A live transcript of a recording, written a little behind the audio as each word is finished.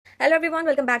Hello everyone,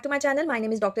 welcome back to my channel. My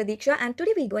name is Dr.Deeksha and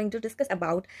today we're going to discuss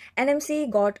about NMC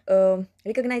got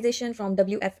recognition from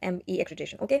WFME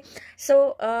accreditation. Okay,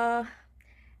 so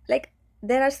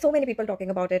there are so many people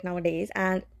talking about it nowadays,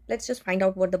 and let's just find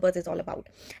out what the buzz is all about.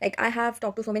 Like, I have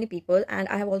talked to so many people and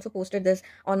I have also posted this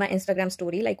on my Instagram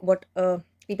story, like what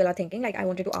people are thinking. Like, I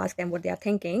wanted to ask them what they are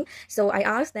thinking. So I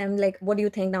asked them, like, what do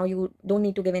you think now? You don't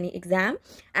need to give any exam.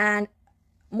 And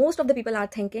most of the people are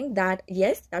thinking that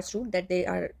yes, that's true, that they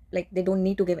are like they don't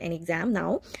need to give any exam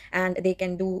now and they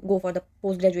can go for the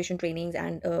post-graduation trainings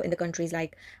and in the countries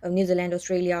like New Zealand,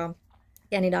 Australia,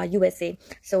 Canada, USA.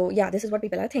 So yeah, this is what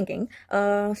people are thinking.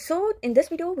 So in this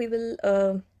video we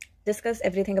will discuss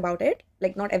everything about it,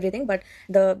 like not everything but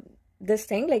this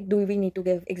thing, like do we need to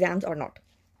give exams or not.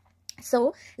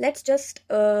 So let's just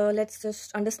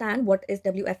understand what is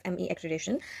WFME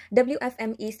accreditation.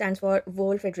 WFME stands for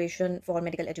World Federation for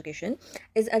Medical Education,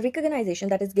 is a recognition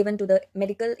that is given to the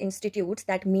medical institutes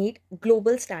that meet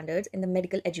global standards in the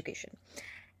medical education.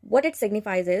 What it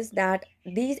signifies is that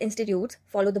these institutes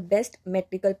follow the best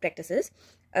medical practices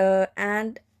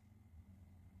and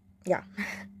yeah.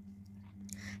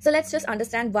 So let's just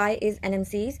understand why is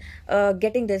NMC's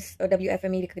getting this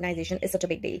WFME recognition is such a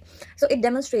big deal. So it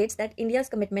demonstrates that India's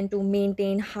commitment to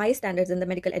maintain high standards in the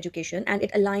medical education, and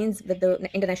it aligns with the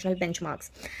international benchmarks.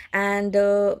 And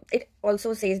it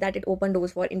also says that it opened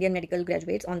doors for Indian medical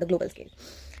graduates on the global scale.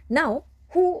 Now,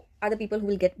 who are the people who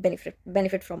will get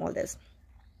benefit from all this?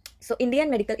 So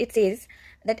it says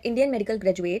that Indian medical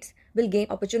graduates will gain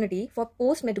opportunity for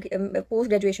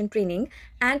post-graduation training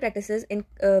and practices in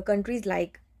countries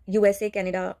like USA,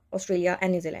 Canada, Australia,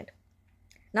 and New Zealand.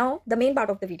 Now, the main part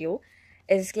of the video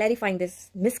is clarifying these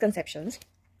misconceptions.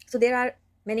 So there are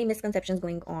many misconceptions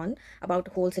going on about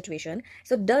the whole situation.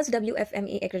 So does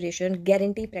WFME accreditation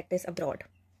guarantee practice abroad?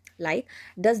 Like,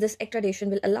 does this accreditation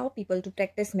will allow people to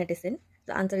practice medicine?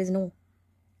 The answer is no.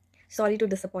 Sorry to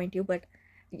disappoint you, but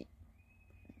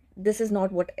this is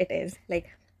not what it is. Like,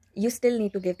 you still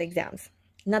need to give the exams.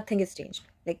 Nothing is changed.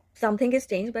 Like, something is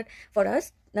changed, but for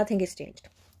us, nothing is changed.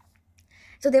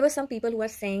 So there were some people who were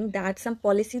saying that some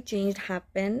policy change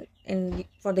happened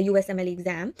for the USMLE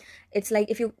exam. It's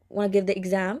like if you want to give the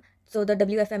exam, so the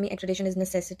WFME accreditation is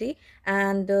necessity,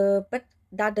 and but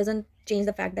that doesn't change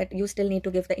the fact that you still need to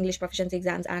give the English proficiency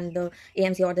exams and the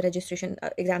AMC or the registration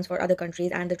exams for other countries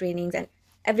and the trainings and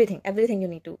everything you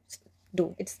need to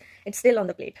do. It's still on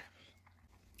the plate.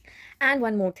 And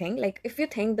one more thing, like if you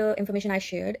think the information I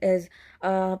shared is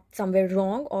somewhere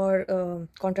wrong or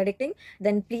contradicting,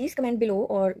 then please comment below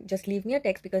or just leave me a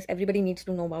text, because everybody needs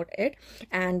to know about it.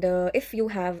 And if you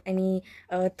have any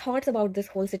thoughts about this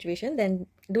whole situation, then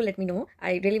do let me know.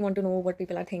 I really want to know what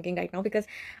people are thinking right now, because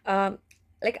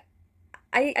like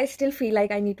I still feel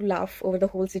like I need to laugh over the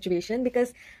whole situation,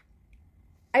 because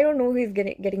I don't know who is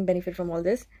getting benefit from all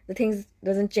this. The things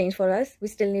doesn't change for us. We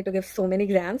still need to give so many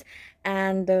exams.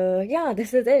 And yeah,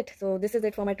 this is it. So this is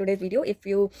it for my today's video. If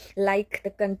you like the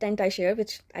content I share,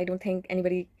 which I don't think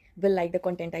anybody will like the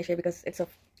content I share because it's of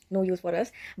no use for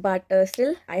us. But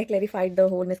still, I clarified the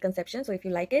whole misconception. So if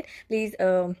you like it, please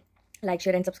like,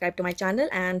 share and subscribe to my channel.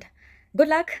 And good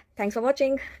luck. Thanks for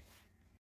watching.